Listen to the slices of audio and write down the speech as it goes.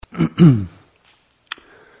Namo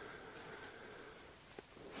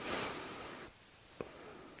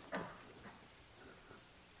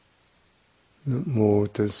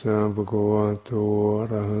tassa bhagavato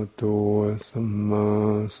arahato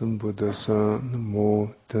samma sambuddhassa.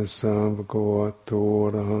 Namo tassa bhagavato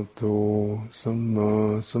arahato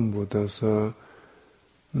samma sambuddhassa.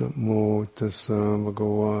 Namo tassa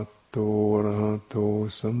bhagavato arahato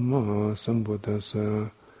samma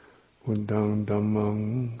sambuddhassa. Buddhaṃ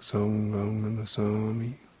dhammāṃ saṅghāṃ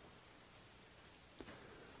namissāmi.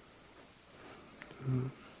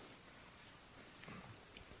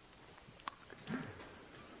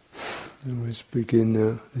 We always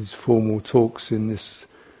begin these formal talks in this.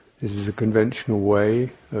 This is a conventional way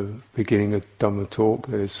of beginning a Dhamma talk.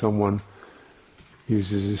 That is, someone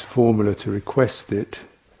uses this formula to request it,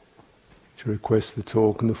 to request the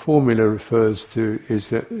talk, and the formula refers to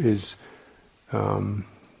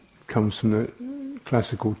comes from the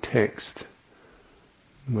classical text,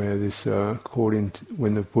 where this, according to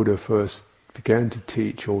when the Buddha first began to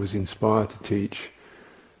teach or was inspired to teach.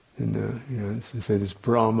 And so this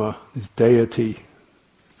Brahma, this deity,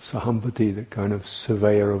 Sahampati, the kind of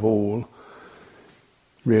surveyor of all,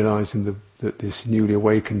 realizing that this newly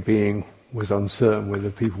awakened being was uncertain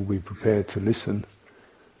whether people would be prepared to listen,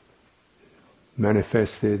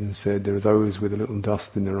 manifested and said, there are those with a little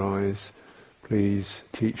dust in their eyes, please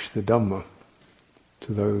teach the Dhamma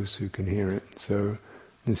to those who can hear it. So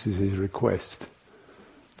this is his request.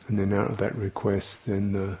 And then out of that request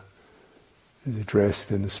then is addressed,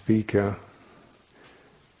 and the speaker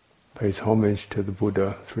pays homage to the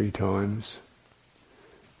Buddha 3 times,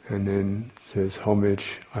 and then says,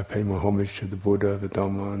 I pay my homage to the Buddha, the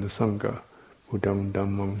Dhamma and the Sangha. Buddhaṃ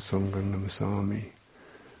dhammāṃ saṅghāṃ namissāmi.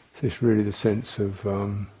 So it's really the sense of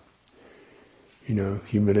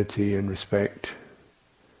humility and respect,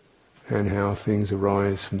 and how things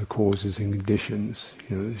arise from the causes and conditions.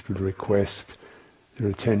 This would request, their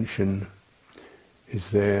attention is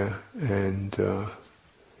there, and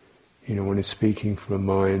one is speaking from a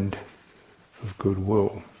mind of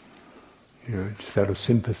goodwill, just out of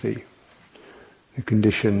sympathy. The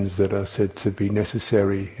conditions that are said to be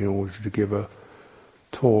necessary in order to give a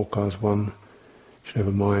talk, as one should have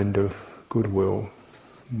a mind of goodwill.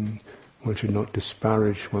 One should not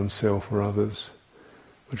disparage oneself or others.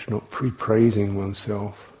 One should not be praising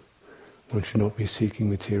oneself. One should not be seeking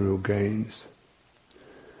material gains.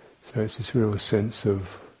 So it's this real sense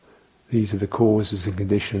of these are the causes and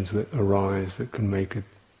conditions that arise that can make a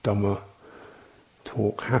Dhamma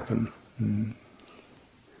talk happen.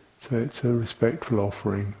 So it's a respectful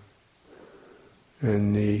offering.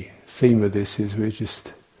 And the theme of this is we're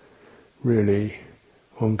just really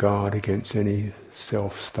on guard against any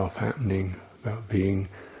self stuff happening about being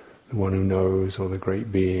the one who knows or the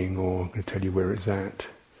great being or I'm going to tell you where it's at.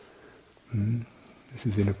 This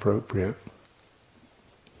is inappropriate.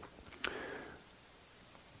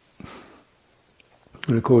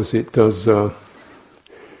 And of course it does,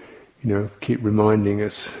 keep reminding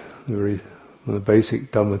us, one of the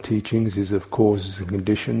basic Dhamma teachings is of causes and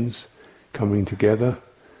conditions coming together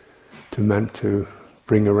to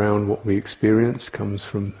bring around what we experience, comes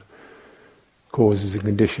from causes and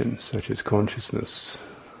conditions such as consciousness,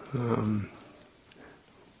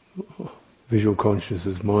 visual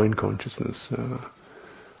consciousness, mind consciousness,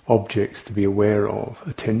 objects to be aware of,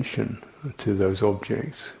 attention to those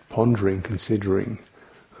objects, pondering, considering,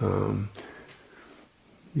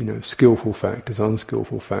 skillful factors,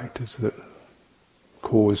 unskillful factors that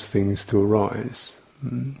cause things to arise.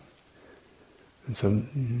 And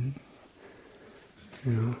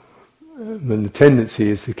the tendency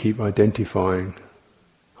is to keep identifying,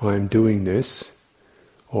 I am doing this,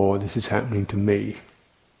 or this is happening to me.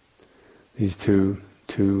 These two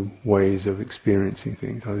ways of experiencing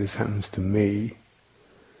things. Oh, this happens to me.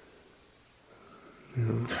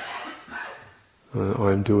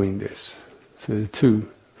 I am doing this. So there are 2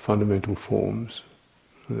 fundamental forms.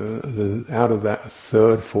 Out of that, a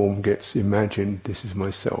third form gets imagined. This is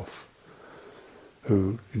myself,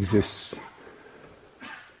 who exists.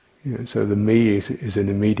 So the me is an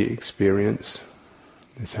immediate experience.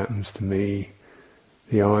 This happens to me.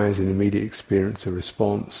 The I is an immediate experience, a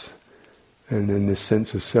response. And then this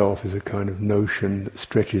sense of self is a kind of notion that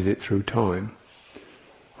stretches it through time.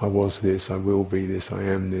 I was this, I will be this, I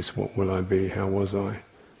am this, what will I be, how was I?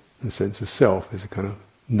 The sense of self is a kind of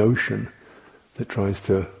notion that tries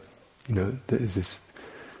to,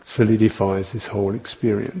 solidifies this whole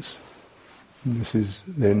experience. And this is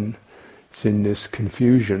then, it's in this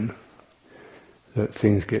confusion that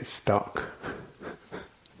things get stuck.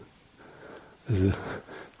 There's a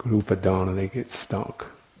upadana, they get stuck.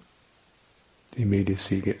 the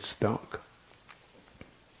immediacy gets stuck.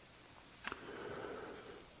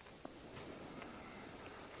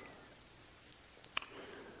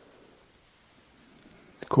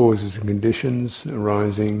 Causes and conditions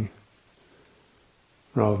arising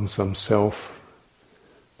rather than some self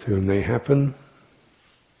to whom they happen,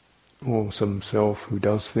 or some self who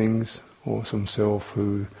does things, or some self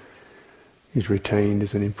who is retained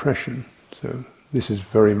as an impression. So this is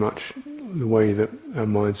very much the way that our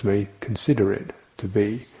minds may consider it to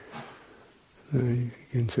be. You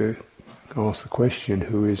begin to ask the question,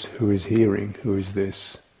 who is hearing, who is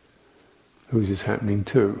this happening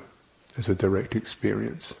to, as a direct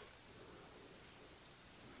experience?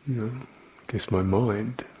 I guess my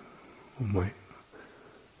mind,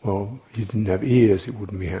 well, you didn't have ears, it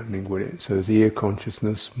wouldn't be happening, would it? So there's ear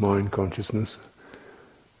consciousness, mind consciousness,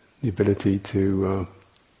 the ability to,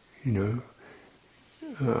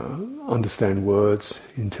 understand words,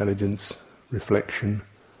 intelligence, reflection.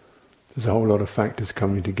 There's a whole lot of factors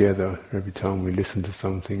coming together every time we listen to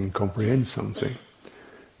something and comprehend something.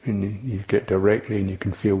 And you get directly, and you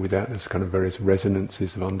can feel with that there's kind of various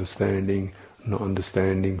resonances of understanding, not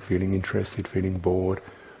understanding, feeling interested, feeling bored.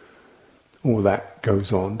 All that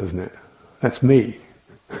goes on, doesn't it? That's me.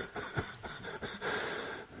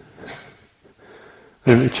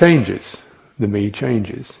 And it changes. The me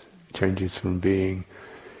changes. It changes from being,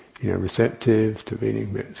 receptive to being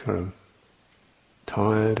a bit sort of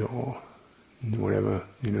tired or whatever,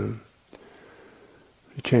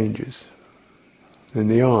 It changes. And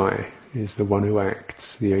the I is the one who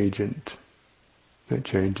acts, the agent. That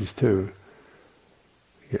changes too.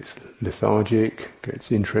 It gets lethargic,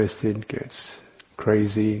 gets interested, gets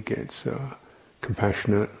crazy, gets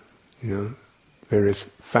compassionate. Various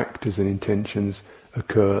factors and intentions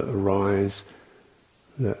arise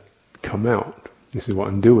that come out. This is what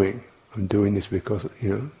I'm doing. I'm doing this because,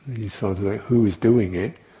 you start to think, who is doing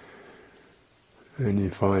it? And you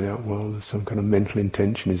find out, well, some kind of mental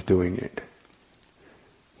intention is doing it,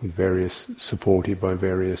 with supported by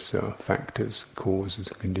various factors, causes,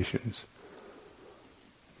 and conditions.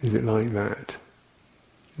 Is it like that?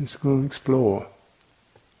 Let's go and explore.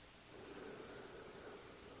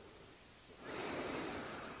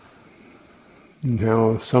 And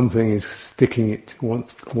how something is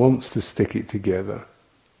wants to stick it together,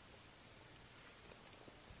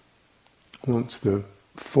 wants to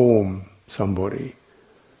form somebody,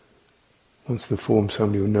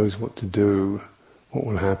 who knows what to do, what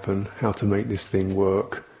will happen, how to make this thing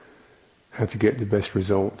work, how to get the best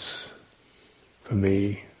results for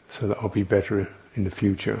me so that I'll be better in the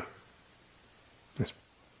future.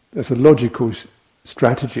 That's a logical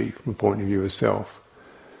strategy from the point of view of self.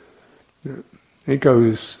 It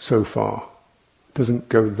goes so far. It doesn't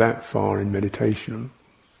go that far in meditation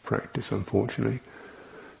practice, unfortunately.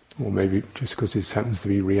 Or maybe just because this happens to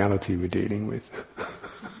be reality we're dealing with.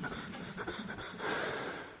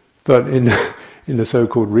 But in the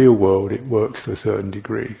so-called real world, it works to a certain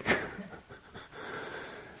degree.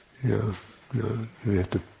 You have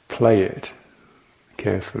to play it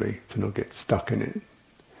carefully to not get stuck in it.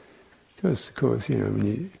 Because, of course,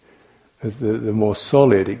 as the more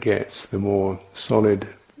solid it gets, the more solid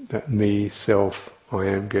that me, self, I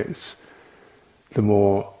am gets, the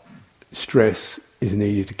more stress is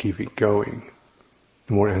needed to keep it going.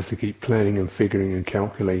 The more it has to keep planning and figuring and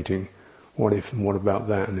calculating, what if and what about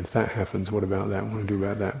that, and if that happens, what about that, what do I do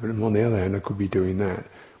about that? But on the other hand, I could be doing that.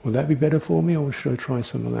 Will that be better for me, or should I try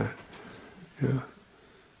some of that?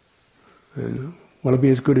 And will I be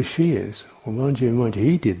as good as she is? Well, mind you,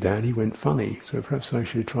 he did that, he went funny, so perhaps I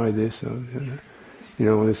should try this, or,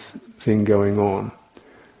 this thing going on.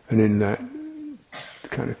 And in that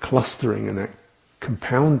kind of clustering and that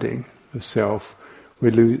compounding of self,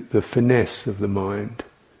 the finesse of the mind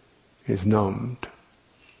is numbed.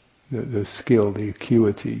 The skill, the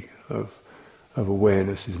acuity of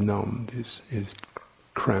awareness is numbed, is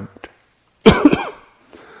cramped.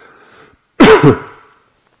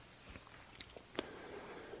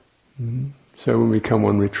 So when we come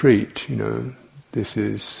on retreat, this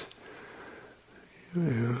is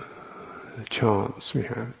a chance we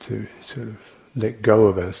have to sort of let go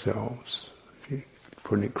of ourselves, if you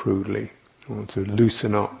put it crudely, or to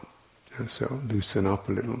loosen up ourselves, loosen up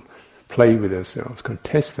a little, play with ourselves, kind of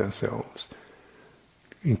test ourselves,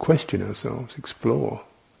 and question ourselves, explore.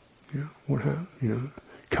 What happened?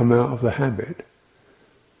 Come out of the habit.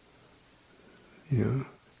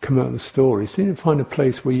 Come out of the story. See, find a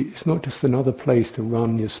place where it's not just another place to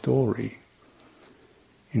run your story.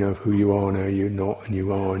 Of who you are now, you're not, and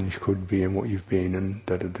you are, and you could be, and what you've been, and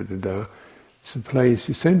da-da-da-da-da. It's a place,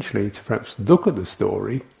 essentially, to perhaps look at the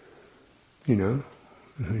story, and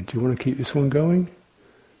Do you want to keep this one going?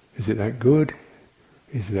 Is it that good?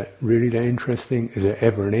 Is that really that interesting? Is there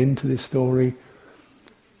ever an end to this story?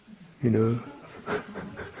 You know?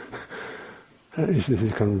 It's this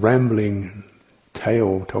kind of rambling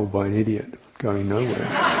tale told by an idiot going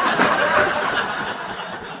nowhere.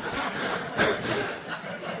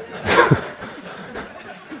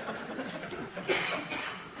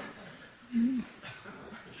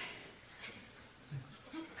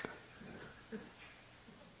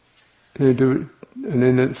 And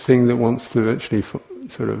then that thing that wants to actually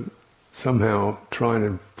sort of somehow try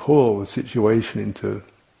and pull the situation into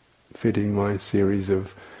fitting my series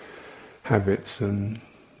of habits and,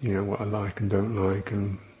 you know, what I like and don't like,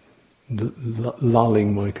 and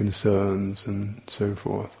lulling my concerns and so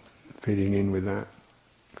forth, fitting in with that,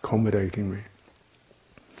 accommodating me.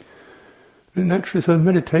 And naturally, so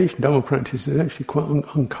meditation, Dhamma practice is actually quite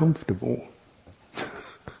uncomfortable.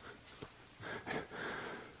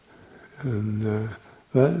 And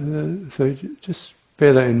so just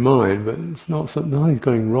bear that in mind, but it's nothing's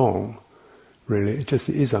going wrong, really. It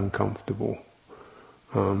is uncomfortable.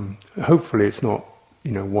 Hopefully it's not,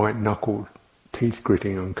 you know, white-knuckled,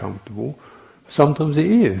 teeth-gritting uncomfortable. Sometimes it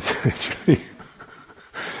is, actually.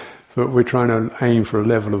 But we're trying to aim for a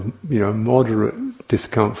level of, you know, moderate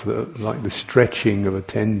discomfort, like the stretching of a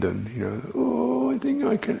tendon, you know. Oh, I think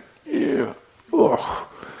I can, yeah, oh.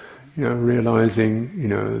 You know, realizing, you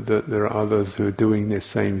know, that there are others who are doing this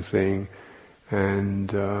same thing, and,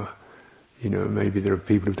 you know, maybe there are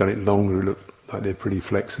people who've done it longer who look like they're pretty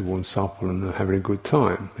flexible and supple and are having a good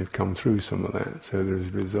time. They've come through some of that, so there's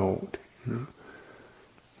a result, you know.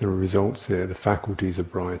 There are results there, the faculties are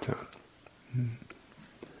brighter.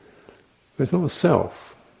 But it's not a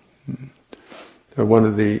self. So one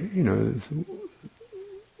of the, you know,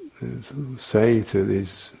 say to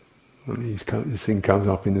these, when this thing comes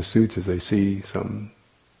up in the sutras, they see some,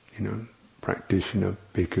 you know, practitioner,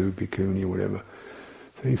 bhikkhu, bhikkhuni, whatever.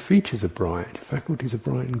 So your features are bright, faculties are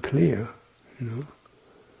bright and clear, you know.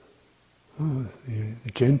 Oh, the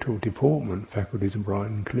gentle deportment, faculties are bright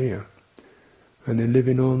and clear. And they're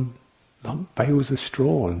living on bales of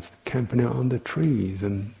straw and camping out under trees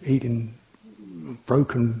and eating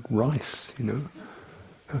broken rice, you know.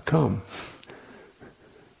 How come?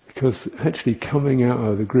 Because actually coming out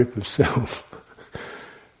of the grip of self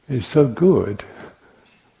is so good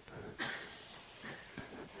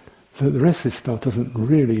that the rest of this stuff doesn't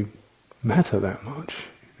really matter that much,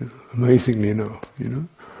 you know, amazingly enough, you know.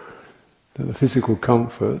 That the physical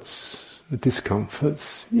comforts, the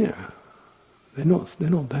discomforts, yeah, they're not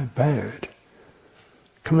that bad.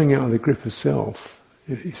 Coming out of the grip of self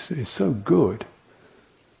is so good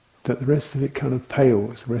that the rest of it kind of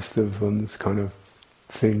pales, the rest of this kind of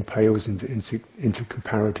thing pales into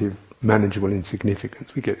comparative, manageable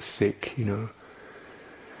insignificance. We get sick, you know.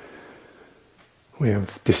 We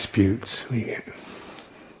have disputes, we get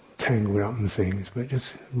tangled up in things, but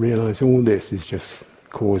just realise all this is just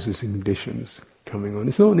causes and conditions coming on.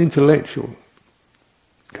 It's not an intellectual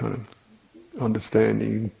kind of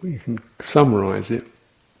understanding. You can summarise it.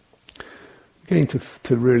 Getting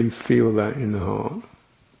to really feel that in the heart.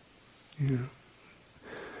 You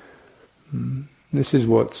know. This is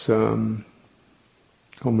what's commonly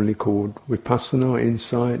called vipassana,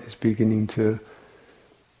 insight. Is beginning to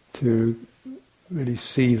really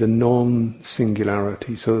see the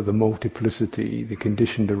non-singularity, so the multiplicity, the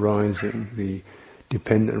conditioned arising, the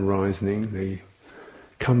dependent arising, the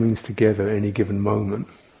comings together at any given moment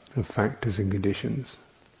of factors and conditions,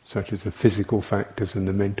 such as the physical factors and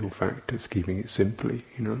the mental factors, keeping it simply,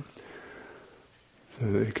 you know.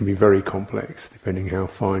 So that it can be very complex, depending how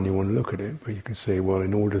fine you want to look at it. But you can say, well,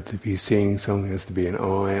 in order to be seeing something, there has to be an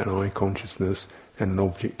eye consciousness, and an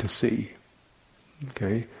object to see.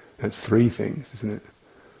 Okay? That's three things, isn't it?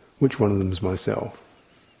 Which one of them is myself?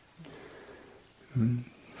 If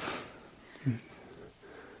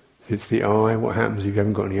it's the eye, what happens if you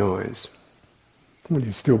haven't got any eyes? Well,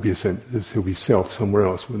 there'd still be there'd still be self somewhere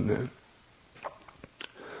else, wouldn't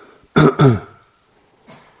there?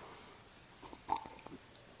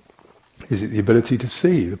 Is it the ability to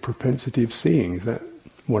see, the propensity of seeing? Is that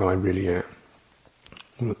what I really am?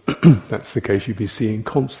 Well, that's the case, you'd be seeing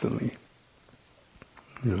constantly.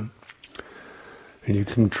 You know? And you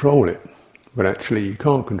control it, but actually you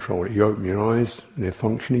can't control it. You open your eyes, and they're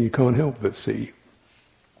functioning, you can't help but see.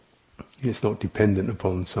 It's not dependent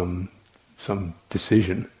upon some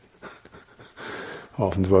decision,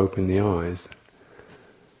 often to open the eyes.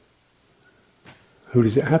 Who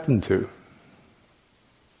does it happen to?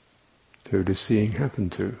 Who does seeing happen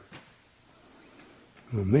to?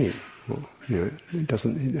 Well, me. Well, you know,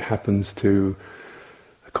 it happens to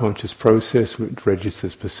a a conscious process which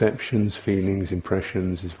registers perceptions, feelings,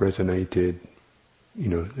 impressions, is resonated.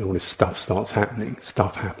 All this stuff starts happening.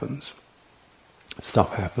 Stuff happens.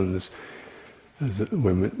 Stuff happens.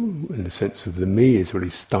 In the sense of the me is really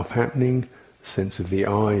stuff happening, the sense of the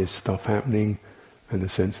I is stuff happening, and the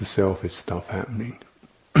sense of self is stuff happening.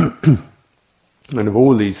 And of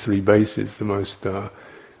all these three bases, the most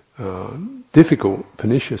difficult,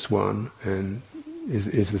 pernicious one, and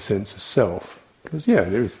is the sense of self. Because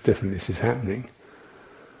there is definitely this is happening.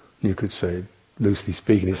 You could say, loosely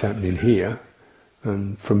speaking, it's happening here,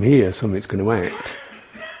 and from here something's going to act.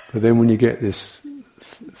 But then when you get this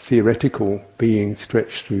theoretical being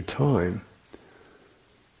stretched through time,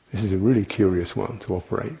 this is a really curious one to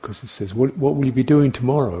operate, because it says, what will you be doing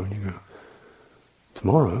tomorrow? And you go,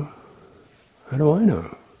 tomorrow? How do I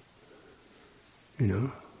know?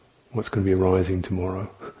 What's going to be arising tomorrow?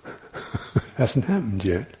 Hasn't happened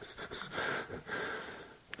yet.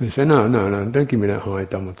 They say, no, don't give me that high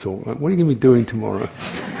Dhamma talk. Like, what are you going to be doing tomorrow?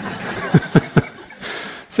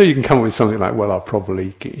 So you can come up with something like, well, I'll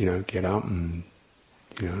probably get up and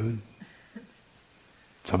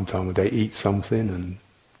sometime a day eat something and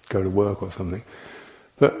go to work or something.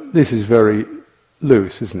 But this is very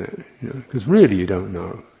loose, isn't it? Because really you don't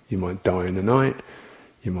know. You might die in the night,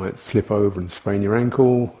 you might slip over and sprain your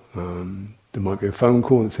ankle, there might be a phone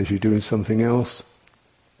call that says you're doing something else.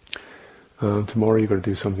 Tomorrow you've got to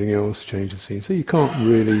do something else, change the scene. So you can't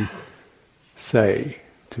really say,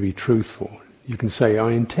 to be truthful. You can say,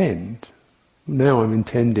 I intend. Now I'm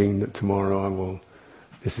intending that tomorrow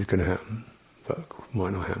this is going to happen, but it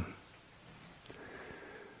might not happen.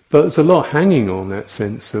 But there's a lot hanging on that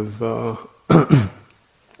sense of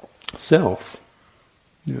self,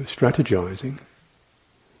 strategizing.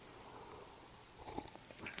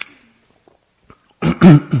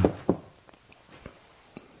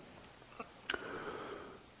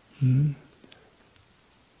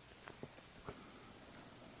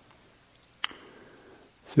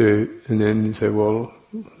 So, and then you say, well,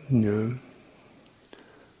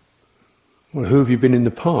 who have you been in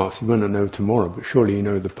the past? You might not know tomorrow, but surely you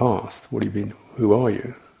know the past. What have you been? Who are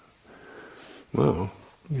you? Well,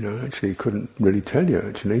 actually couldn't really tell you,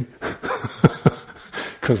 actually.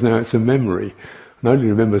 Because now it's a memory. And I only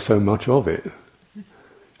remember so much of it.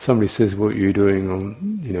 Somebody says, what are you doing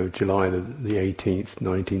on, July the 18th,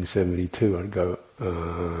 1972? I'd go,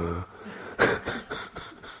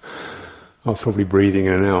 I was probably breathing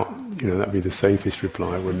in and out. That'd be the safest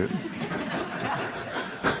reply, wouldn't it?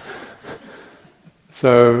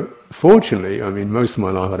 So, fortunately, most of my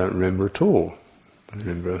life I don't remember at all. I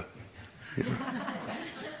remember,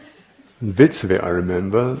 the bits of it I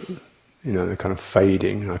remember, they're kind of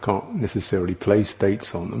fading. I can't necessarily place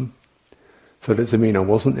dates on them. So does it mean I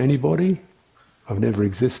wasn't anybody? I've never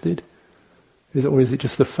existed? Or is it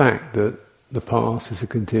just the fact that the past is a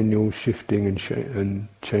continual shifting and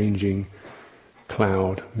changing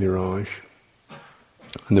cloud, mirage?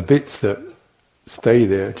 And the bits that stay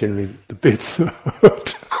there, generally the bits that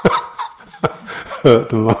hurt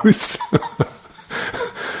the most.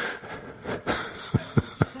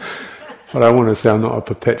 But I want to say I'm not a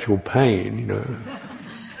perpetual pain,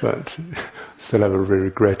 but still have a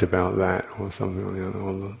regret about that or something or the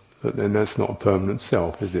other. But then that's not a permanent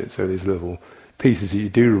self, is it? So these little pieces that you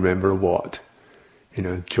do remember are what?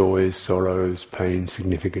 Joys, sorrows, pains,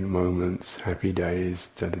 significant moments, happy days,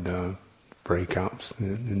 breakups,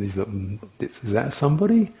 and these little bits. Is that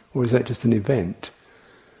somebody? Or is that just an event?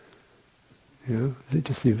 Is it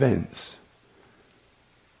just events?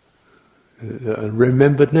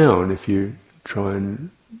 Remembered now, and if you try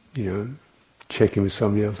and, check in with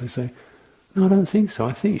somebody else, they say, no, I don't think so.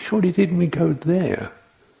 I think, surely didn't we go there?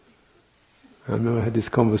 I remember I had this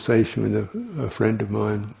conversation with a friend of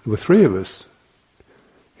mine. There were three of us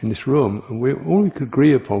in this room, and all we could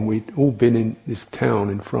agree upon, we'd all been in this town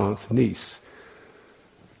in France, Nice.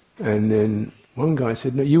 And then one guy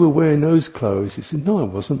said, no, you were wearing those clothes. He said, no, I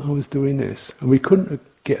wasn't, I was doing this. And we couldn't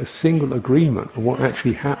get a single agreement on what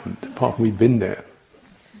actually happened, apart from we'd been there.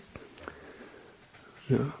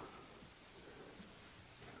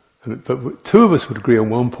 But two of us would agree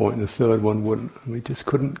on one point and the third one wouldn't. And we just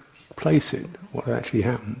couldn't place it, what actually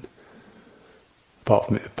happened, apart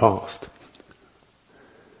from it had passed.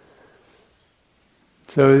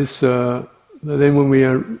 So it's, then when we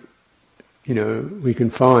are, we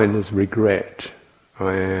can find this regret,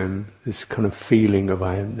 this kind of feeling of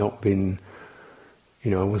I have not been,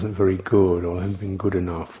 I wasn't very good, or I haven't been good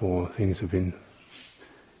enough, or things have been,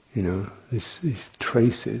 these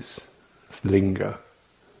traces linger.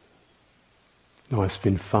 Life's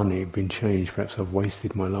been funny, been changed, perhaps I've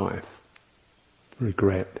wasted my life.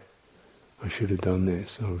 Regret. I should have done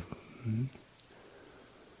this.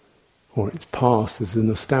 Or it's past, there's a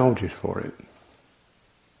nostalgia for it.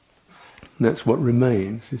 And that's what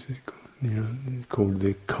remains. It's called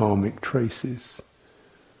the karmic traces.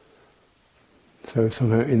 So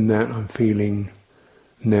somehow in that I'm feeling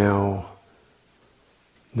now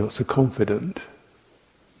not so confident.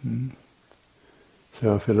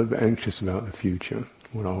 So I feel a bit anxious about the future,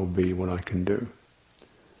 what I'll be, what I can do.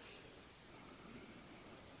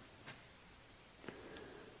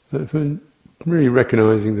 But for really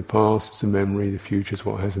recognizing the past as a memory, the future is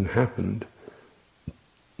what hasn't happened.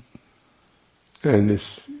 And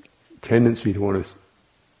this tendency to want to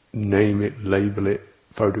name it, label it,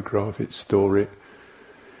 photograph it, store it,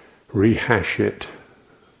 rehash it,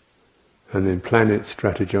 and then plan it,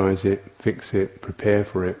 strategize it, fix it, prepare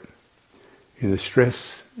for it. The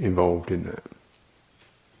stress involved in that.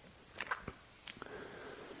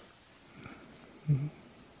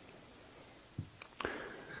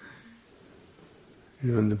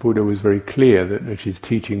 And the Buddha was very clear that his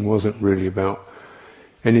teaching wasn't really about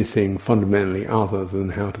anything fundamentally other than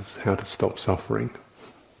how to stop suffering,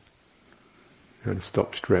 how to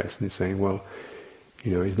stop stress. And he's saying, well,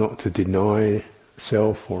 he's not to deny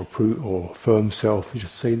self or affirm self. He's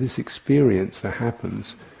just say this experience that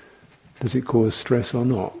happens. Does it cause stress or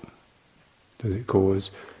not? Does it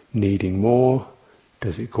cause needing more?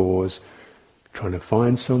 Does it cause trying to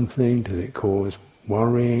find something? Does it cause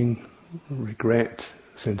worrying, regret,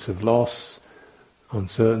 sense of loss,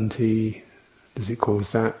 uncertainty? Does it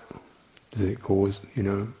cause that? Does it cause,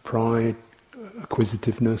 pride,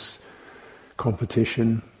 acquisitiveness,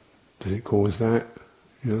 competition? Does it cause that?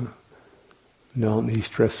 Aren't these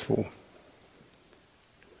stressful?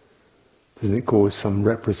 Doesn't it cause some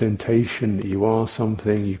representation that you are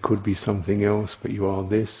something, you could be something else, but you are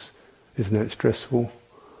this? Isn't that stressful?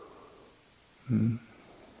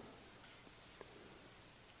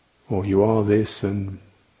 Or you are this and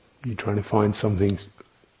you're trying to find something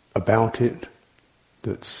about it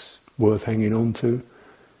that's worth hanging on to,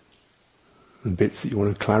 and bits that you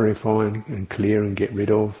want to clarify and clear and get rid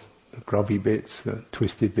of, the grubby bits, the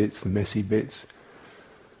twisted bits, the messy bits.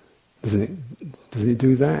 Doesn't it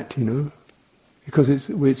do that, Because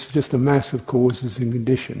it's just a mass of causes and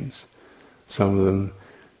conditions. Some of them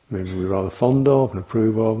maybe we're rather fond of and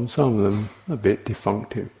approve of, and some of them a bit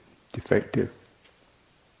defective.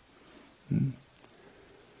 And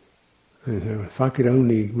so if I could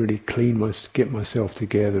only really get myself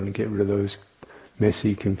together and get rid of those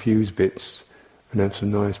messy, confused bits and have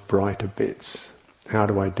some nice, brighter bits, how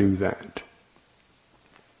do I do that?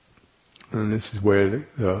 And this is where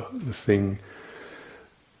the thing,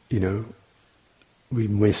 we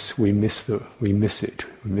miss the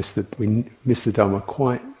Dhamma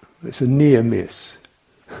quite. It's a near miss,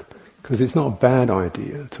 because it's not a bad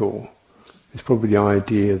idea at all. It's probably the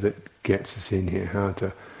idea that gets us in here, how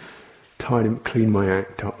to clean my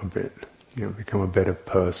act up a bit, become a better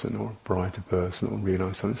person or a brighter person, or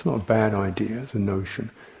realise something. It's not a bad idea, it's a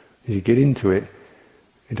notion. As you get into it,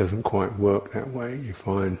 it doesn't quite work that way. You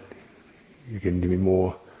find you're getting to be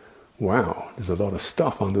more, wow, there's a lot of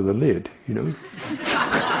stuff under the lid,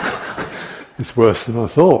 It's worse than I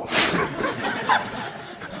thought.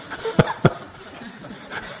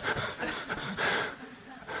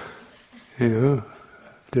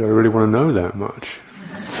 Did I really want to know that much?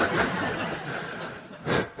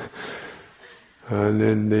 And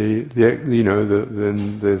then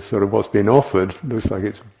the sort of what's being offered looks like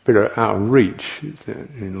it's a bit out of reach. It's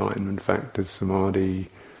enlightenment factors, samadhi.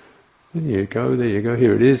 There you go,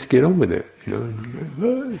 here it is, get on with it.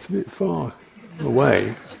 It's a bit far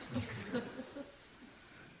away.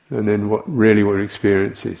 And then what we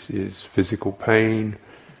experience is physical pain,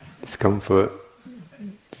 discomfort,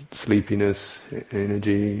 sleepiness,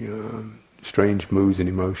 energy, strange moods and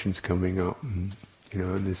emotions coming up. And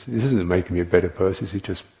this isn't making me a better person, it's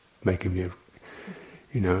just making me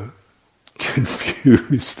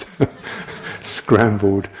confused,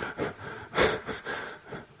 scrambled.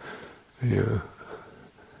 Yeah.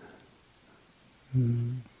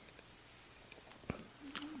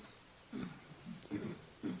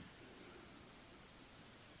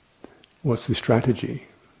 What's the strategy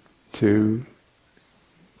to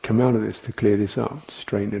come out of this, to clear this up, to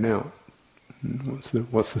straighten it out?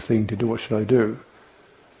 What's the thing to do? What should I do?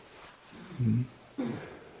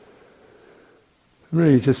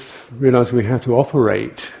 Really just realize we have to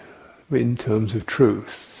operate in terms of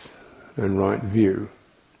truth and right view.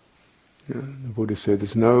 The Buddha said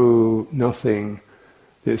there's nothing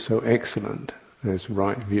that's so excellent as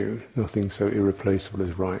right view, nothing so irreplaceable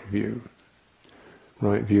as right view.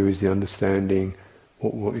 Right view is the understanding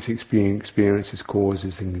what is being experienced as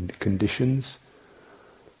causes and conditions.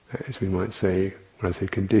 As we might say, when I say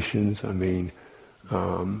conditions, I mean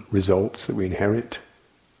results that we inherit,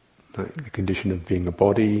 like the condition of being a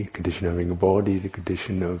body, condition of having a body, the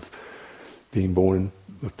condition of being born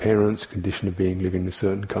of parents, condition of living in a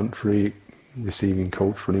certain country, receiving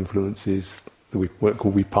cultural influences, what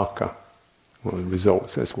called vipaka. Well, the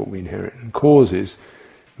results, that's what we inherit. And causes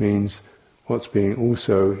means what's being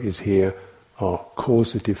also is here are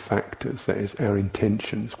causative factors, that is our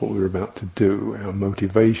intentions, what we're about to do, our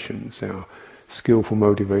motivations, our skillful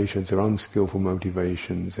motivations, our unskillful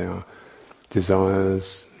motivations, our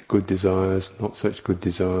desires, good desires, not such good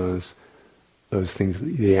desires, those things,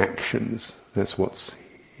 the actions, that's what's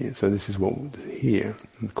here. So this is what's here,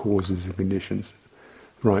 the causes and conditions.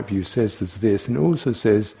 Right view says there's this, and it also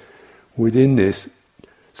says within this,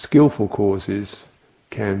 skillful causes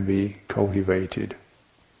can be cultivated.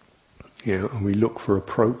 And we look for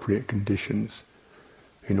appropriate conditions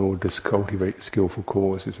in order to cultivate skillful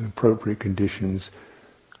causes. And appropriate conditions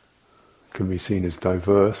can be seen as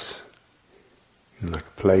diverse, like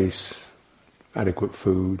a place, adequate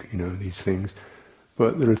food, these things.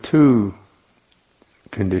 But there are two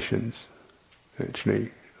conditions,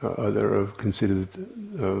 actually, that are considered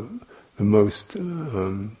the most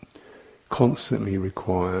constantly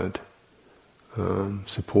required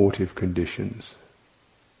supportive conditions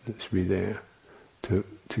that should be there to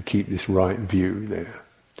keep this right view there,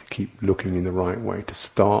 to keep looking in the right way, to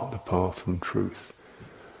start the path from truth.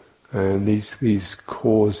 And these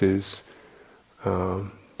causes,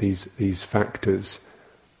 these factors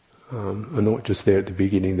are not just there at the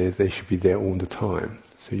beginning, they should be there all the time.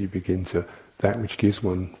 So you begin to, that which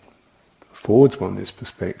affords one this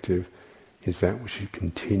perspective is that which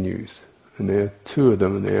continues. And there are two of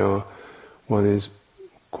them, and one is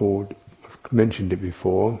called, I've mentioned it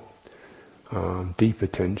before, deep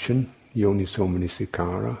attention, yoniso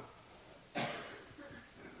manasikara.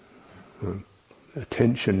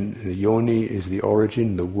 Attention, the yoni is the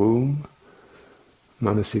origin, the womb.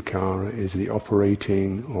 Manasikara is the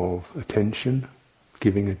operating of attention,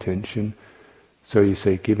 giving attention. So you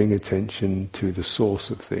say giving attention to the source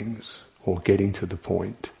of things, or getting to the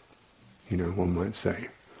point, one might say.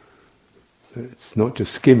 So it's not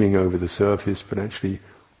just skimming over the surface, but actually,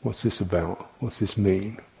 what's this about? What's this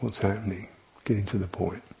mean? What's happening? Getting to the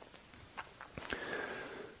point.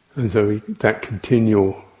 And so that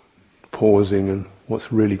continual pausing and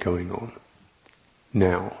what's really going on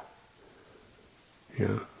now.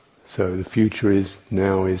 So the future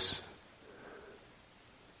now is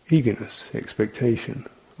eagerness, expectation.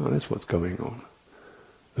 Oh, that's what's going on.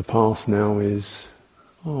 The past now is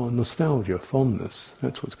nostalgia, fondness.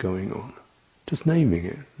 That's what's going on. Just naming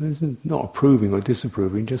it. There's not approving or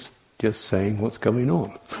disapproving, just saying what's going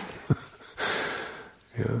on.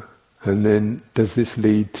 And then, does this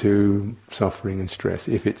lead to suffering and stress?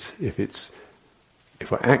 If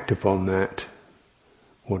I act upon that,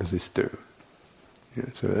 what does this do?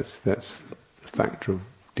 So that's the factor of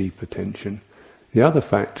deep attention. The other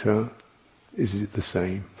factor is the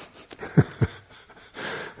same.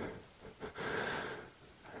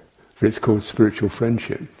 But it's called spiritual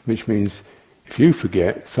friendship, which means if you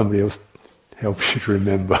forget, somebody else helps you to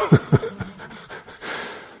remember.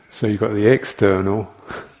 So you've got the external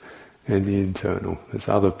and the internal. There's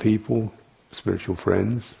other people, spiritual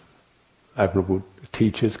friends, admirable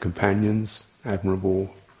teachers, companions, admirable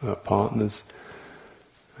partners,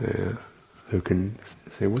 who can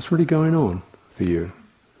say, what's really going on for you?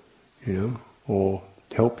 Or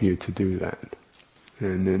help you to do that.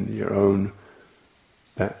 And then your own,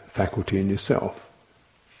 that faculty in yourself.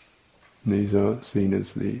 And these are seen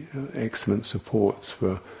as the excellent supports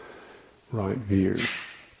for right view.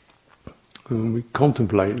 And when we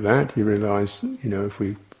contemplate that, you realize, if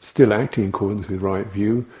we're still acting in accordance with right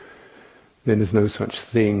view, then there's no such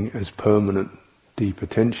thing as permanent deep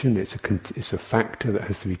attention. It's a factor that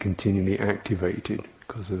has to be continually activated,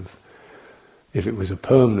 because if it was a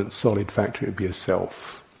permanent solid factor, it would be a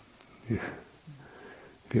self. If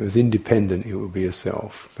it was independent, it would be a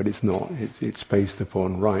self, but it's not. It's based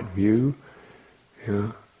upon right view,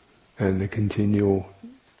 and the continual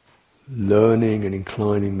learning and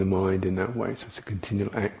inclining the mind in that way. So it's a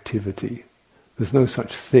continual activity. There's no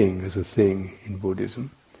such thing as a thing in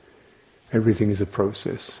Buddhism. Everything is a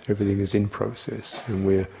process. Everything is in process, and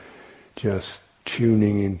we're just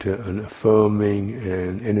tuning into and affirming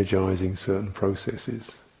and energizing certain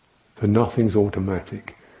processes. So nothing's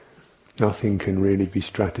automatic. Nothing can really be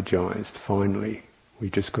strategized finally.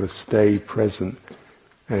 We've just got to stay present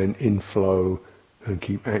and in flow and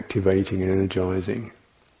keep activating and energizing,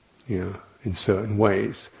 in certain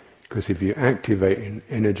ways. Because if you activate and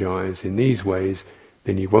energize in these ways,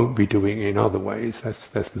 then you won't be doing it in other ways. That's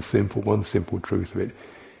the one simple truth of it.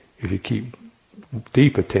 If you keep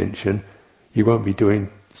deep attention, you won't be doing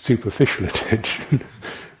superficial attention,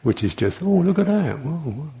 which is just, oh, look at that.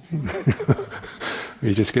 Whoa.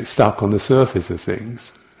 You just get stuck on the surface of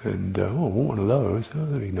things. And, oh, one of those, oh,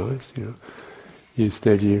 that'd be nice,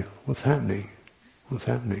 Instead what's happening? What's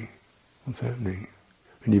happening? What's happening?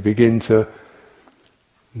 And you begin to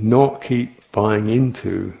not keep buying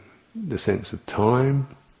into the sense of time,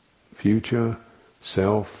 future,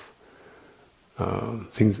 self,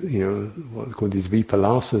 things, what they call these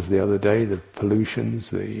vipalasas the other day, the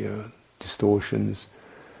pollutions, the distortions,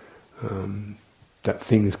 that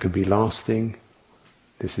things can be lasting.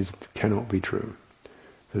 This cannot be true.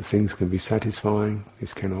 That things can be satisfying.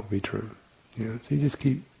 This cannot be true. So you just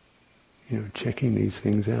keep, checking these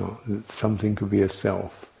things out. That something could be a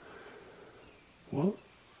self.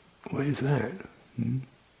 What is that?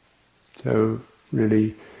 So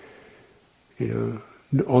really,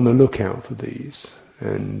 on the lookout for these,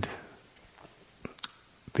 and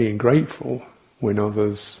being grateful when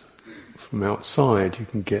others from outside, you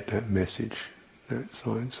can get that message, that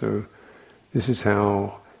sign. So this is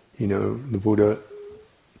how, the Buddha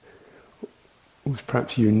was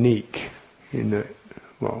perhaps unique in that,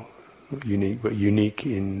 well, not unique, but unique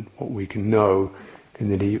in what we can know, in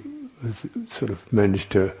that he sort of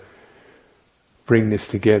managed to bring this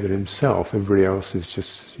together himself. Everybody else is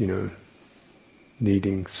just,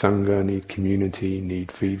 needing sangha, need community,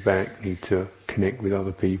 need feedback, need to connect with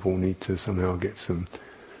other people, need to somehow get some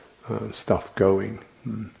stuff going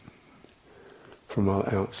from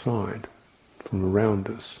outside, from around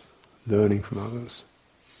us, learning from others.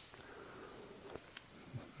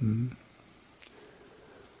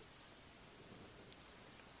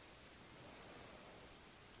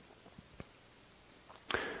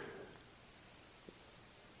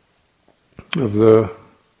 Of the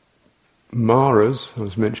Maras, I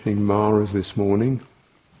was mentioning Maras this morning,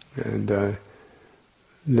 and I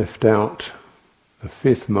left out the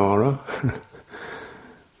fifth Mara.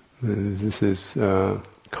 This is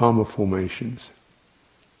karma formations,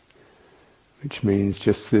 which means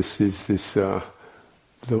just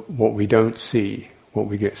what we don't see, what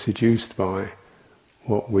we get seduced by,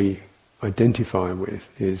 what we identify with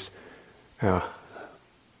is our,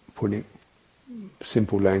 putting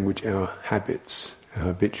simple language, our habits, our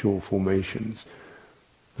habitual formations,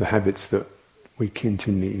 the habits that we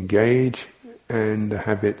continually engage, and the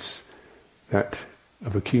habits that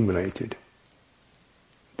have accumulated,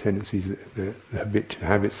 tendencies, the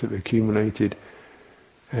habits that have accumulated,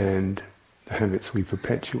 and the habits we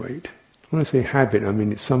perpetuate. When I say habit, I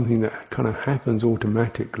mean it's something that kind of happens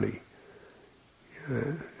automatically.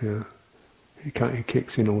 It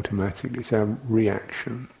kicks in automatically. It's our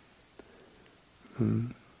reaction.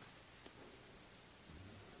 And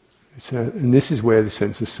this is where the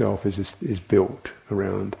sense of self is built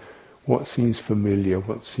around what seems familiar,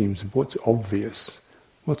 what's obvious,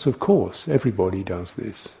 what's of course. Everybody does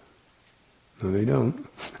this. No, they don't.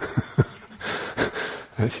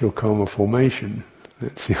 That's your karma formation.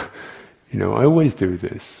 That's I always do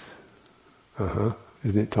this.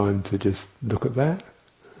 Isn't it time to just look at that?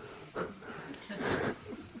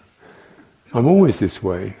 I'm always this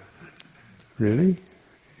way. Really?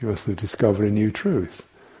 You must have discovered a new truth.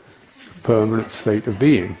 Permanent state of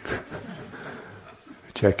being.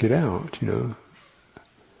 Check it out,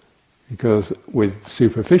 Because with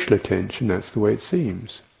superficial attention, that's the way it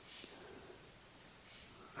seems.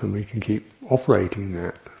 And we can keep operating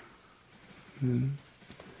that. You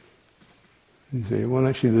say, well,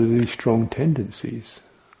 actually, there are these strong tendencies.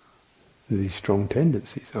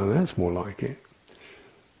 Oh, that's more like it.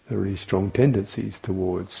 There are these strong tendencies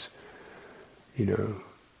towards,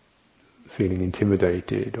 feeling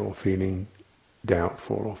intimidated, or feeling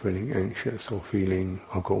doubtful, or feeling anxious, or feeling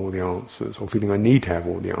I've got all the answers, or feeling I need to have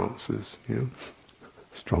all the answers.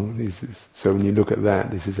 Strong. So when you look at that,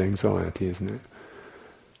 this is anxiety, isn't it?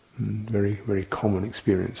 Very, very common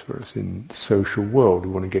experience for us in the social world.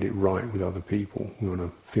 We want to get it right with other people. We want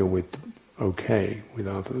to feel we're okay with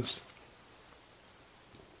others.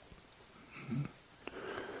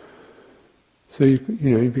 So you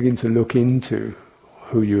begin to look into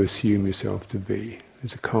who you assume yourself to be.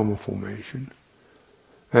 There's a karma formation,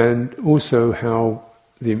 and also how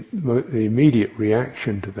the immediate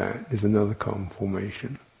reaction to that is another karma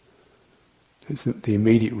formation. It's the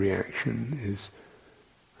immediate reaction is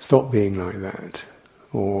stop being like that,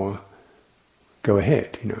 or go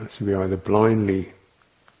ahead. So we either blindly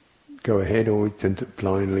go ahead, or we tend to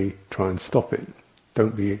blindly try and stop it.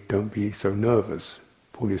 Don't be so nervous.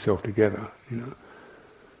 Pull yourself together.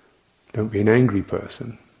 Don't be an angry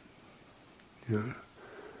person. You know,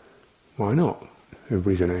 why not?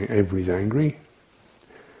 Everybody's angry.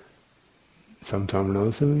 Sometime or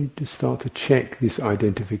another, so we just start to check this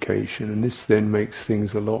identification, and this then makes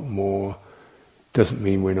things a lot more. Doesn't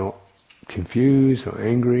mean we're not confused or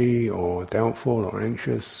angry or doubtful or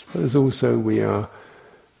anxious, but there's also we are,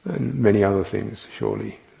 and many other things.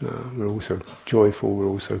 Surely we're also joyful, we're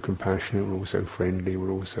also compassionate, we're also friendly,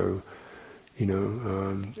 we're also,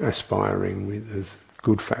 aspiring. There's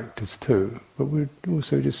good factors too, but we're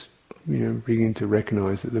also just beginning to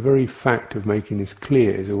recognise that the very fact of making this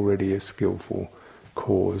clear is already a skillful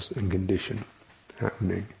cause and condition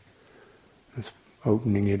happening. It's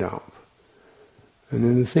opening it up. And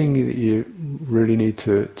then the thing that you really need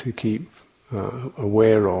to keep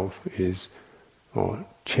aware of is, or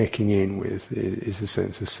checking in with, is a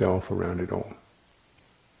sense of self around it all.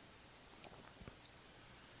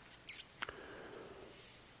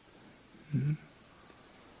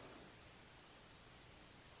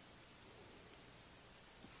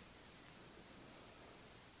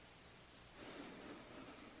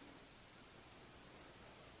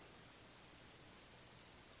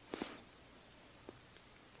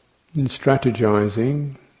 In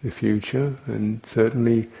strategizing the future, and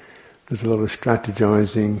certainly there's a lot of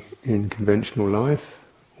strategizing in conventional life,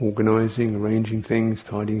 organizing, arranging things,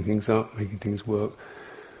 tidying things up, making things work.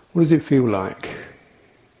 What does it feel like?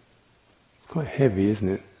 Quite heavy, isn't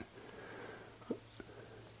it?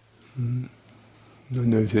 I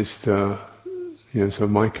noticed, so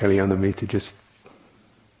my Kalyanamitta just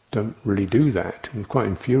don't really do that. It's quite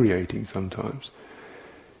infuriating sometimes.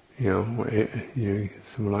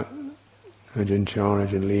 Someone like Ajahn Char,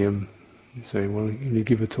 Ajahn Liam, you say, well, you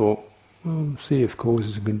give a talk, well, see if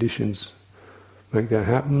causes and conditions make that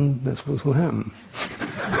happen, that's what will happen.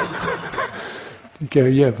 You go,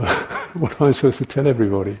 yeah, but what am I supposed to tell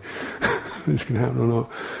everybody? This can happen or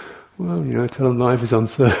not? Well, tell them life is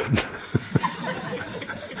uncertain.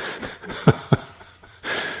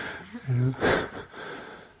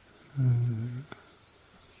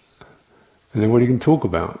 And then what are you going to talk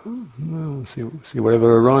about? Well, see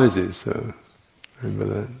whatever arises. So remember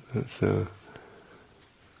that. That's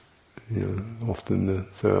often.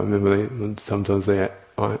 So I remember sometimes I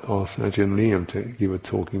asked Ajahn Liam to give a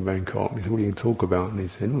talk in Bangkok. He said, "What are you going to talk about?" And he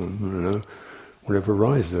said, "I don't know, whatever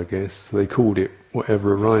arises, I guess." So they called it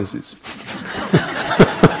 "Whatever Arises."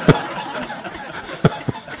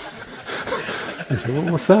 I said,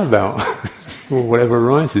 "Well, what's that about?" Well, whatever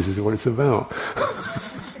arises is what it's about.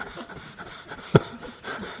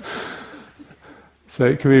 So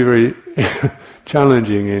it can be very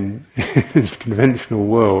challenging in this conventional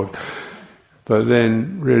world, but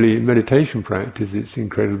then really in meditation practice it's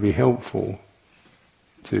incredibly helpful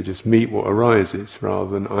to just meet what arises rather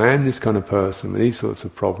than I am this kind of person with these sorts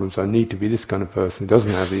of problems, I need to be this kind of person who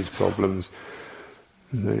doesn't have these problems.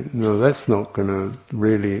 No, that's not going to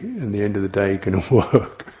really, in the end of the day, going to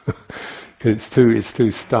work. Because it's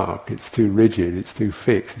too stuck, it's too rigid, it's too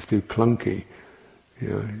fixed, it's too clunky.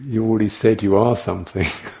 You already said you are something.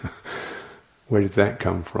 Where did that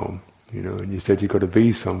come from? And you said you've got to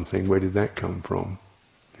be something. Where did that come from?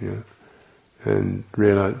 And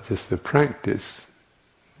realize just the practice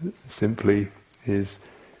simply is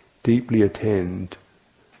deeply attend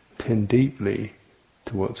deeply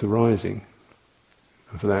to what's arising.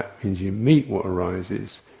 And for that means you meet what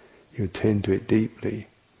arises, you attend to it deeply,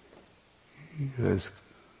 and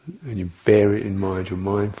you bear it in mind. You're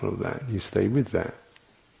mindful of that. You stay with that.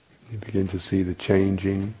 You begin to see the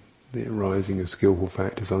changing, the arising of skillful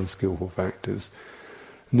factors, unskillful factors.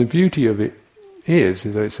 And the beauty of it is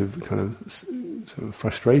that it's a kind of sort of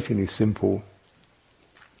frustratingly simple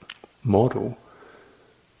model.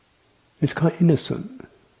 It's quite innocent.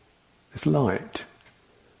 It's light.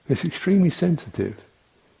 It's extremely sensitive.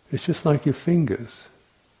 It's just like your fingers,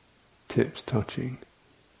 tips touching.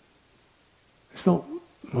 It's not,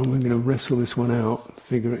 well, we're going to wrestle this one out,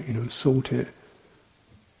 figure it, sort it.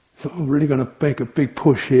 So I'm really going to make a big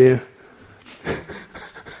push here,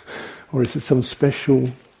 or is it some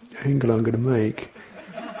special angle I'm going to make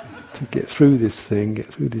to get through this thing?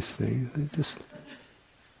 Just,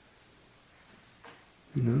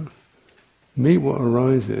 meet what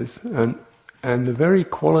arises, and the very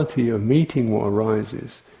quality of meeting what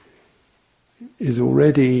arises is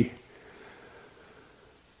already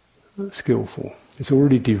skillful. It's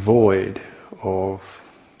already devoid of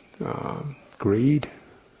greed,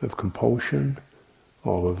 of compulsion,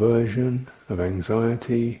 of aversion, of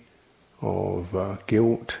anxiety, of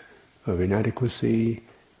guilt, of inadequacy,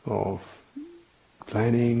 of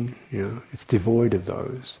planning. It's devoid of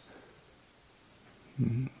those.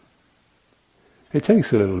 It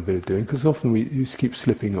takes a little bit of doing, because often we just keep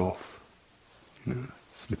slipping off.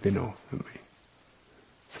 Slipping off, don't we?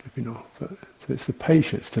 Slipping off. So it's the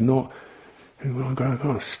patience to not, I'm going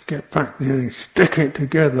to get back there and stick it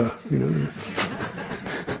together,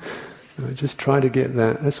 just try to get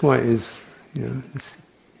that. That's why it is,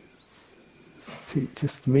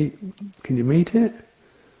 just meet. Can you meet it?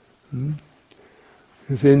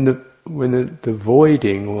 Because when the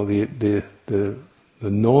voiding or the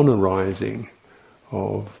non-arising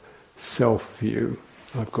of self-view,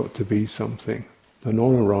 I've got to be something. The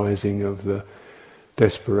non-arising of the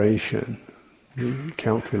desperation, the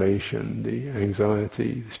calculation, the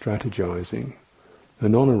anxiety, the strategizing, the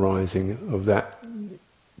non-arising of that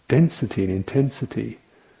density and intensity,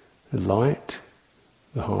 the light.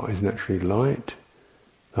 The heart is naturally light,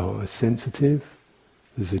 the heart is sensitive,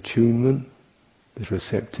 there's attunement, there's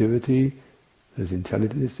receptivity, there's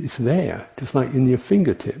intelligence. It's there, just like in your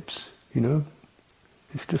fingertips,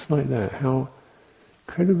 It's just like that, how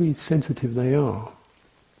incredibly sensitive they are.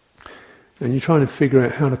 And you're trying to figure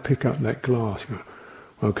out how to pick up that glass. You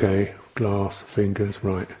go, okay, glass, fingers,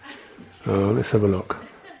 right. Let's have a look.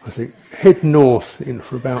 I think head north in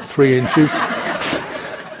for about 3 inches.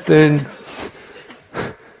 Then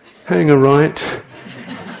hang a right,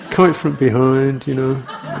 come from behind,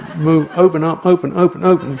 move, open up,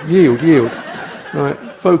 open, yield. Right,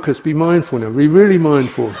 focus, be mindful now, be really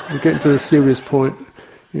mindful. We're getting to a serious point,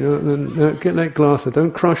 and then get that glass,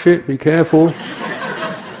 don't crush it, be careful.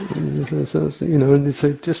 And they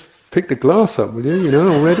say, just pick the glass up, will you,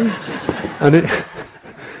 already? And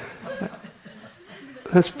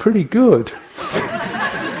that's pretty good.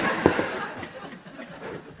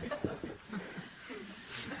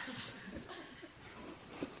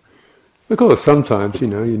 Of course, sometimes, you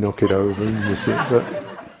knock it over and miss it, but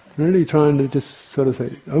really trying to just sort of say,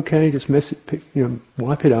 okay, just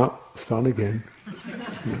wipe it up, start again.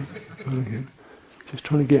 Just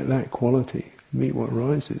trying to get that quality, meet what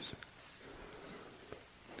rises.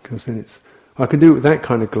 Because then I can do it with that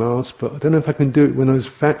kind of glass, but I don't know if I can do it with those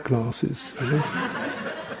fat glasses.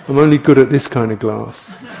 I'm only good at this kind of glass.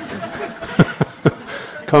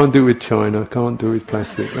 Can't do it with china, can't do it with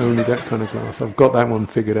plastic, only that kind of glass. I've got that one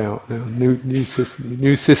figured out now.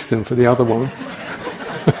 New system for the other one.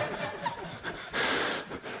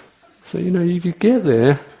 So, if you get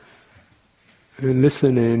there, and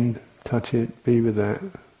listen in, touch it, be with that,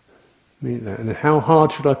 meet that. And then how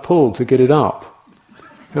hard should I pull to get it up?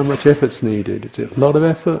 How much effort's needed? Is it a lot of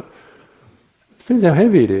effort? Depends how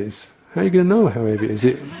heavy it is. How are you going to know how heavy it is?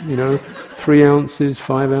 Is it, 3 ounces,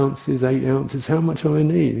 5 ounces, 8 ounces? How much do I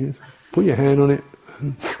need? Put your hand on it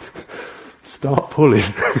and start pulling.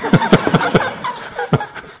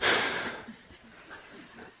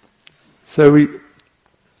 So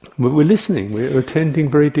we're listening, we're attending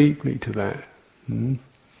very deeply to that.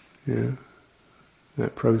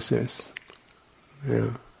 That process.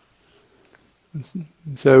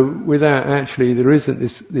 So with that, actually, there isn't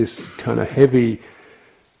this kind of heavy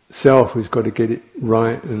self who's got to get it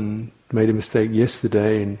right and made a mistake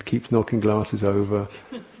yesterday and keeps knocking glasses over,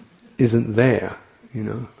 isn't there,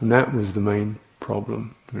 and that was the main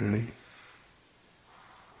problem, really.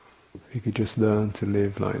 If you could just learn to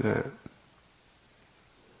live like that,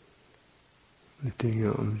 lifting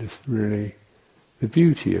up and just really the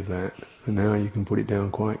beauty of that, and now you can put it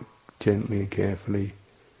down quite gently and carefully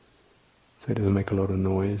so it doesn't make a lot of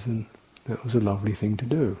noise, and that was a lovely thing to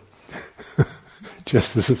do.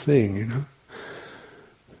 Just as a thing,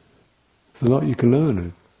 There's a lot you can learn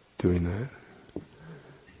of doing that.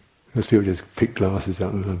 Most people just pick glasses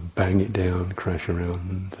up and bang it down, crash around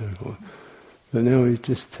and so forth. But now it's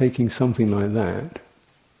just taking something like that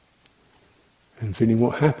and feeling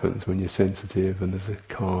what happens when you're sensitive and there's a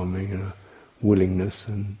calming and a willingness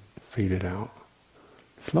and feel it out.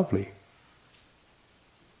 It's lovely.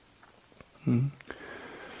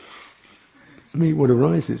 Meet what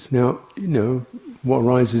arises. Now, what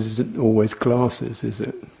arises isn't always glasses, is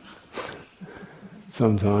it?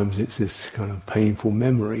 Sometimes it's this kind of painful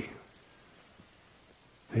memory.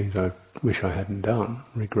 Things I wish I hadn't done.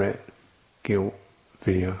 Regret, guilt,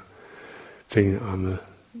 fear, feeling that I'm a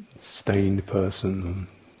stained person, I'm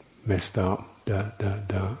messed up,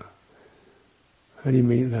 How do you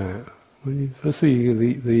meet that? Well,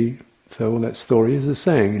 firstly, so all that story is a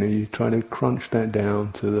saying, you try to crunch that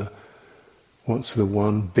down to what's the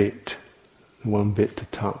one bit to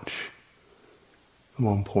touch, the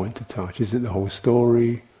one point to touch. Is it the whole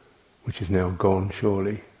story, which is now gone,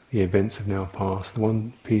 surely? The events have now passed. The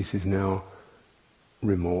one piece is now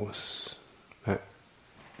remorse, that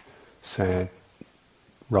sad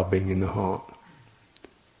rubbing in the heart.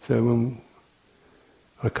 So when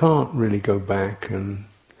I can't really go back and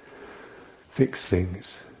fix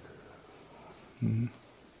things.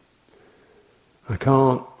 I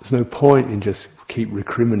can't, there's no point in just keep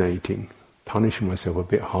recriminating, punishing myself a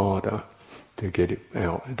bit harder to get it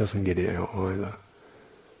out. It doesn't get it out either.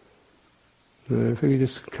 If we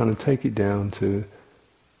just kind of take it down to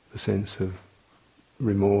the sense of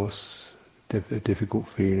remorse, a difficult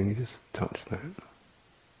feeling, just touch that.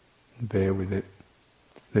 Bear with it.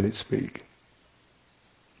 Let it speak.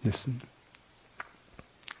 Listen.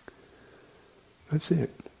 That's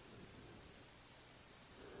it.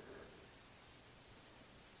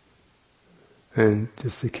 And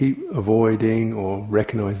just to keep avoiding or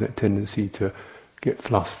recognize that tendency to get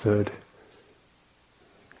flustered,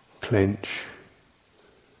 clench,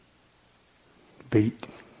 beat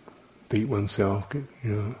oneself,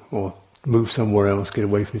 or move somewhere else, get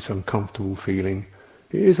away from this uncomfortable feeling.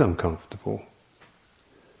 It is uncomfortable,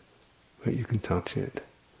 but you can touch it.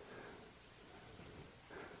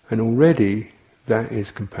 And already that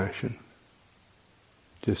is compassion.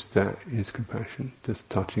 Just that is compassion. Just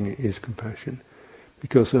touching it is compassion.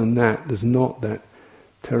 Because on that, there's not that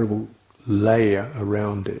terrible layer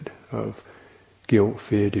around it of guilt,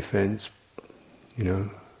 fear, defense.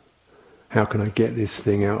 How can I get this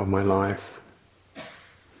thing out of my life?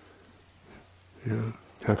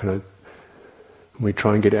 How can we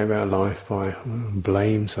try and get it out of our life by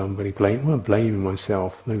blame somebody? Blaming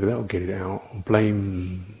myself. Maybe that'll get it out. Or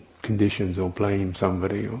blame conditions, or blame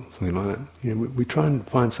somebody, or something like that. We try and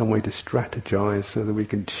find some way to strategize so that we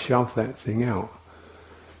can shove that thing out.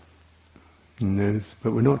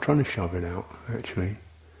 But we're not trying to shove it out, actually.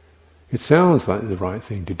 It sounds like the right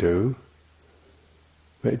thing to do,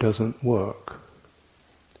 but it doesn't work.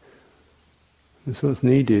 And so what's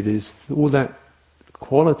needed is all that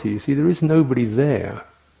quality. You see, there is nobody there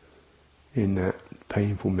in that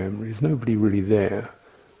painful memory. There's nobody really there.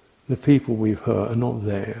 The people we've hurt are not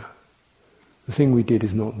there. The thing we did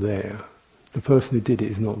is not there. The person who did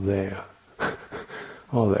it is not there.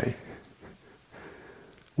 Are they?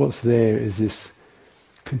 What's there is this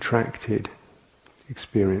contracted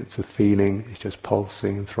experience of feeling. It's just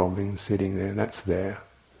pulsing and throbbing and sitting there. That's there.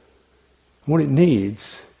 And what it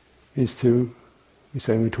needs is to,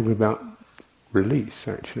 we're talking about release,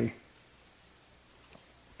 actually.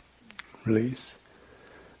 Release.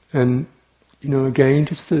 And, again,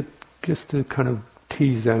 just to kind of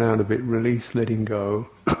tease that out a bit, release, letting go,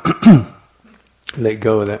 let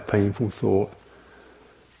go of that painful thought.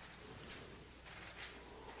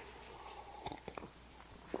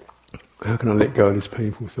 How can I let go of this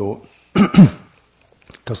painful thought?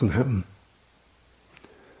 It doesn't happen.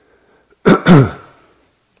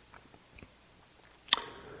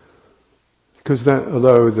 Because that,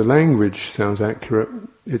 although the language sounds accurate,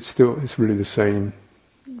 it's really the same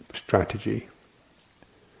strategy.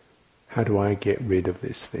 How do I get rid of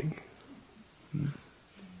this thing?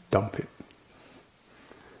 Dump it.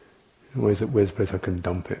 Where's the place I can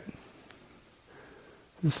dump it?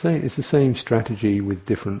 It's the same strategy with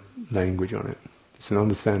different language on it. It's an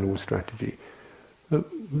understandable strategy. But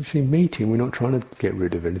in meeting, we're not trying to get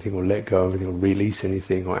rid of anything or let go of anything or release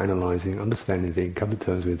anything or analyse anything, understand anything, come to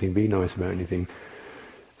terms with anything, be nice about anything,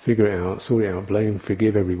 figure it out, sort it out, blame,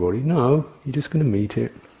 forgive everybody. No, you're just going to meet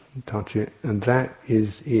it, touch it, and that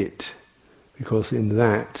is it. Because in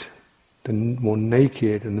that, the more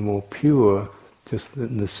naked and the more pure, just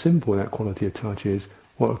the simple that quality of touch is,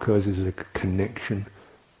 what occurs is a connection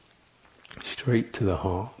straight to the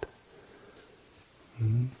heart.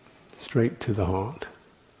 Straight to the heart.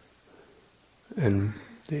 And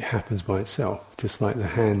it happens by itself, just like the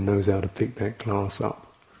hand knows how to pick that glass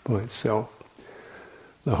up by itself.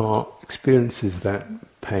 The heart experiences that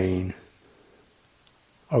pain,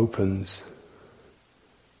 opens,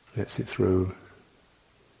 lets it through,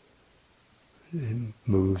 it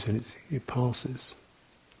moves, and it passes.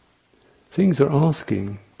 Things are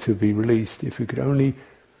asking to be released. If we could only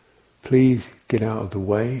please get out of the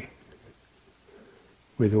way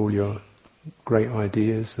with all your great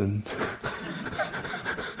ideas and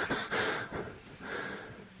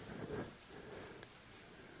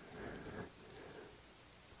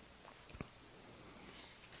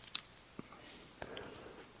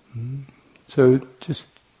so just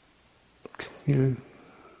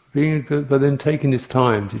but then taking this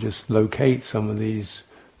time to just locate some of these.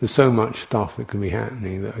 There's so much stuff that can be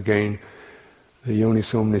happening that again, the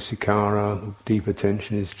yoniso manasikara, deep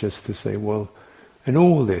attention, is just to say, well, and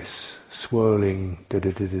all this swirling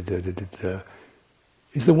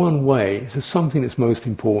is the one way. Is there something that's most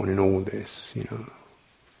important in all this?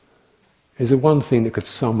 Is there one thing that could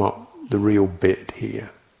sum up the real bit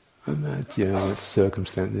here? And that's, that's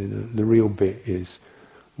circumstance. The real bit is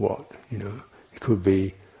what, It could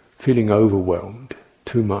be feeling overwhelmed,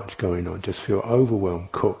 too much going on, just feel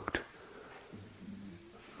overwhelmed, cooked.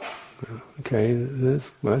 Okay,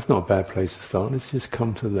 that's not a bad place to start. Let's just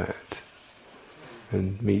come to that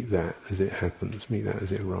and meet that as it happens, meet that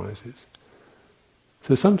as it arises.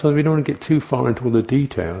 So sometimes we don't want to get too far into all the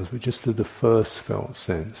details, but just to the first felt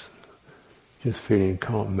sense. Just feeling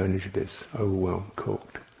can't manage this, overwhelmed,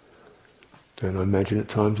 cooked. And I imagine at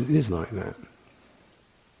times it is like that.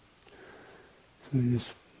 So you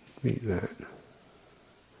just meet that.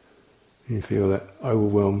 You feel that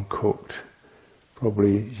overwhelmed, cooked.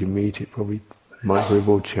 Probably as you meet it, probably might very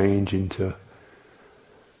well change into,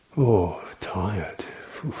 tired.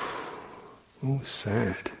 Oof.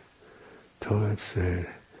 Sad. Tired, sad.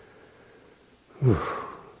 Oof.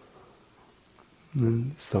 And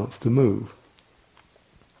then it starts to move.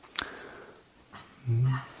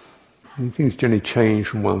 And things generally change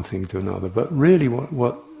from one thing to another, but really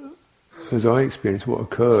what as I experience, what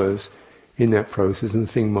occurs in that process, and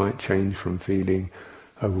the thing might change from feeling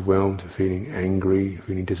overwhelmed to feeling angry,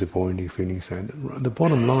 feeling disappointed, feeling sad. The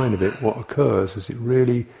bottom line of it, what occurs is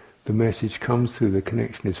the message comes through, the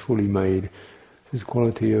connection is fully made, this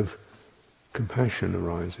quality of compassion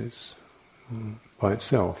arises by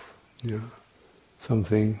itself.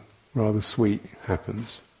 Something rather sweet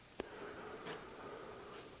happens.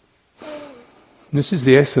 This is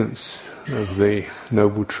the essence of the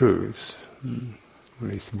Noble Truths. At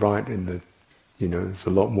least right in the, there's a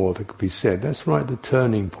lot more that could be said. That's right, the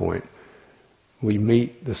turning point. We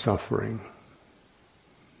meet the suffering.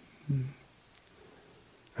 And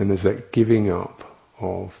there's that giving up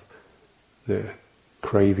of the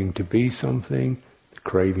craving to be something, the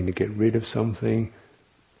craving to get rid of something,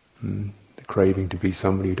 the craving to be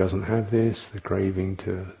somebody who doesn't have this, the craving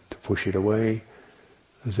to push it away.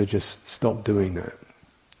 As I just stop doing that,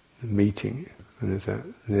 meeting, and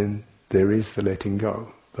then there is the letting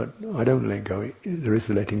go. But I don't let go, there is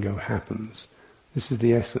the letting go happens. This is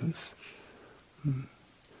the essence. And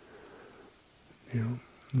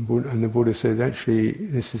the Buddha said, actually,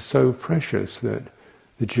 this is so precious that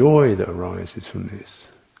the joy that arises from this,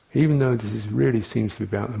 even though this really seems to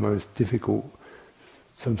be about the most difficult,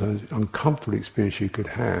 sometimes uncomfortable experience you could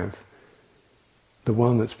have, the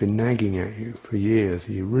one that's been nagging at you for years,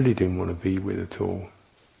 that you really didn't want to be with at all,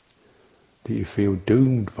 that you feel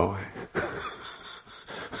doomed by,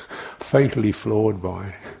 fatally flawed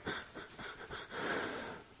by.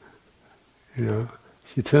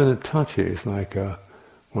 If you turn and touch it, it's like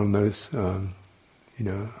one of those,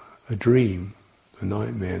 a dream, a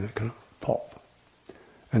nightmare that kind of pop.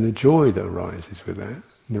 And the joy that arises with that, and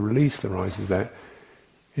the release that arises with that,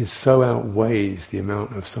 is so outweighs the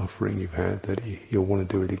amount of suffering you've had that you'll want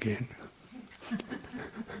to do it again.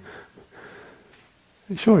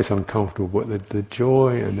 Sure, it's uncomfortable, but the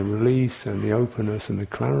joy and the release and the openness and the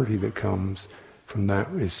clarity that comes from that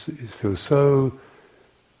feels so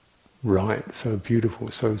right, so beautiful,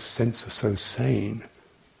 so so sane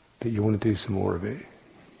that you want to do some more of it.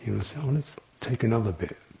 You want to say, let's take another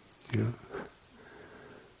bit.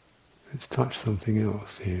 Let's touch something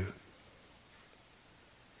else here.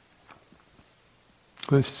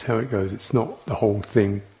 This is how it goes. It's not the whole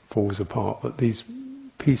thing falls apart, but these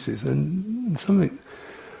pieces, and something,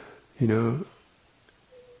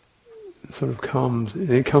 sort of comes.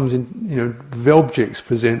 It comes in. The objects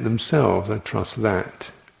present themselves. I trust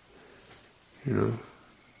that.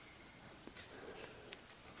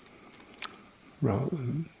 Rather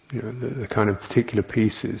than, the kind of particular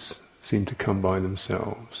pieces seem to come by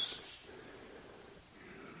themselves.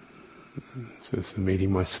 So it's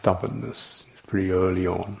meeting my stubbornness. Pretty early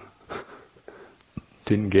on.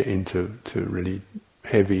 Didn't get into really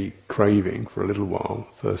heavy craving for a little while.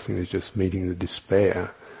 First thing was just meeting the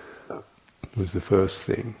despair. Was the first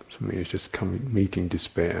thing. For me, it was just meeting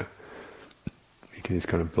despair. Meeting this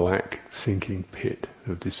kind of black, sinking pit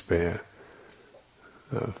of despair.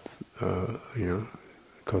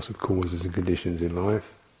 Because of causes and conditions in life.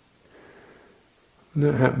 And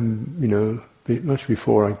that happened, much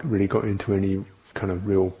before I really got into any kind of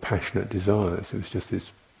real passionate desires. It was just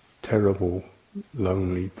this terrible,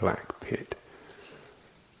 lonely black pit.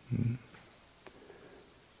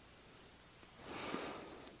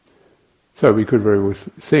 So we could very well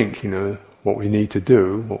think, what we need to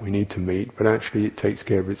do, what we need to meet, but actually it takes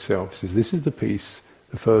care of itself. It says, this is the piece,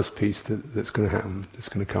 the first piece that's going to happen, that's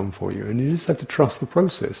going to come for you. And you just have to trust the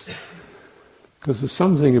process. Because there's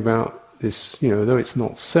something about this, though it's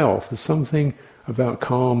not self, there's something about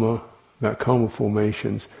karma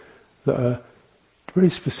formations that are very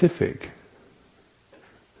specific.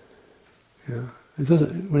 It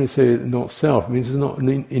doesn't. When I say not self, it means there's not an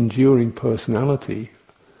enduring personality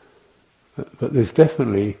But there's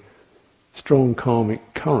definitely strong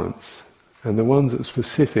karmic currents, and the ones that are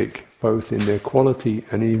specific both in their quality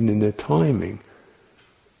and even in their timing,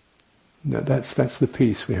 that's the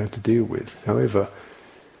piece we have to deal with. However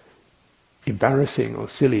embarrassing or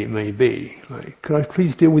silly it may be, like, could I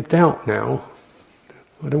please deal with doubt now?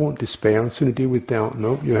 I don't want despair, I'm going to deal with doubt.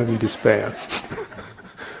 Nope, you're having despair.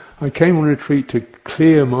 I came on retreat to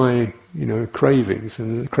clear my, cravings,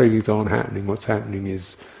 and the cravings aren't happening. What's happening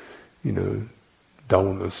is,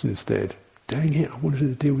 dullness instead. Dang it, I wanted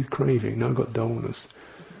to deal with craving, now I've got dullness.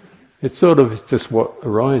 It's sort of just what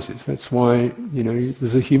arises. That's why,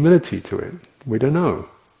 there's a humility to it. We don't know,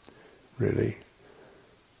 really.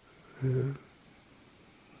 Don't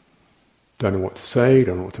know what to say,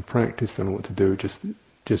 don't know what to practice, don't know what to do,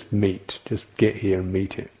 just meet, just get here and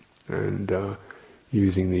meet it. And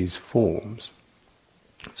using these forms.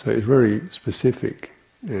 So it's very specific,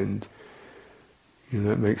 and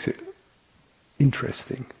that makes it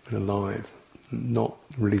interesting and alive, not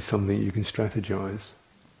really something you can strategize.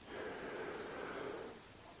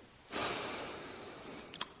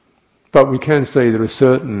 But we can say there are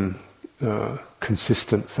certain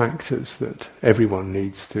consistent factors that everyone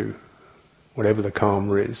needs to, whatever the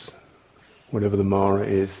karma is, whatever the mara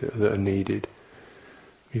is that are needed.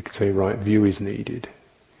 You could say right view is needed,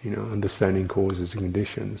 understanding causes and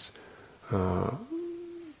conditions.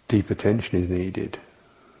 Deep attention is needed,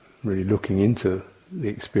 really looking into the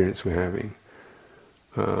experience we're having.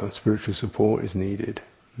 Spiritual support is needed,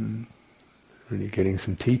 really getting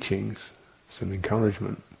some teachings, some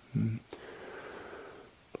encouragement.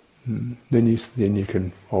 Then you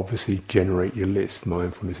can obviously generate your list.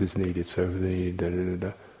 Mindfulness is needed, so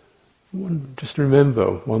just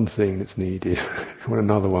remember one thing that's needed.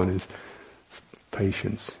 Another one is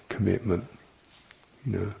patience, commitment.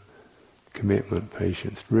 Commitment,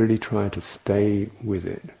 patience. Really try to stay with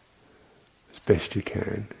it as best you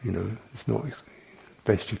can. It's not as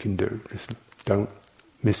best you can do. Just don't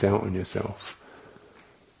miss out on yourself.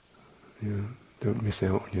 Don't miss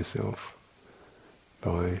out on yourself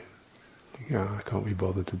by, I can't be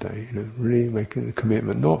bothered today. Really making a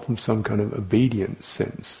commitment, not from some kind of obedience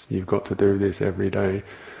sense, you've got to do this every day,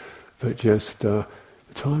 but just the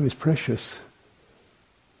time is precious.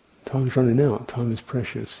 Time is running out. Time is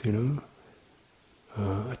precious.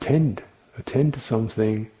 Attend to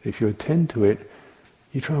something. If you attend to it,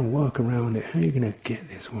 you try and work around it. How are you going to get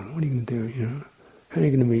this one? What are you going to do? How are you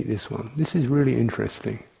going to meet this one? This is really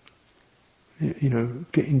interesting.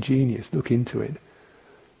 Get ingenious. Look into it.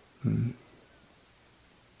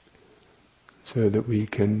 So that we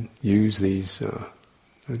can use these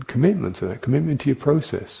commitment to that, commitment to your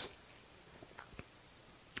process.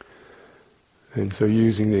 And so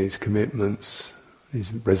using these commitments,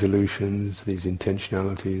 these resolutions, these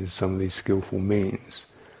intentionalities, some of these skillful means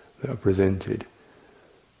that are presented,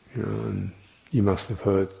 and you must have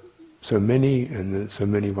heard so many, and there's so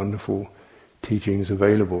many wonderful teachings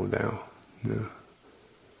available now.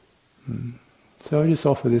 So I just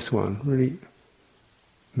offer this one, really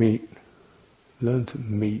learn to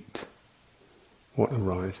meet what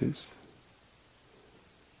arises.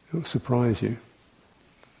 It will surprise you.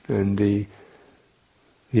 And the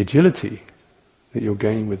agility that you'll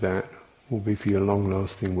gain with that will be for your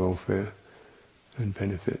long-lasting welfare and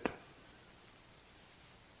benefit.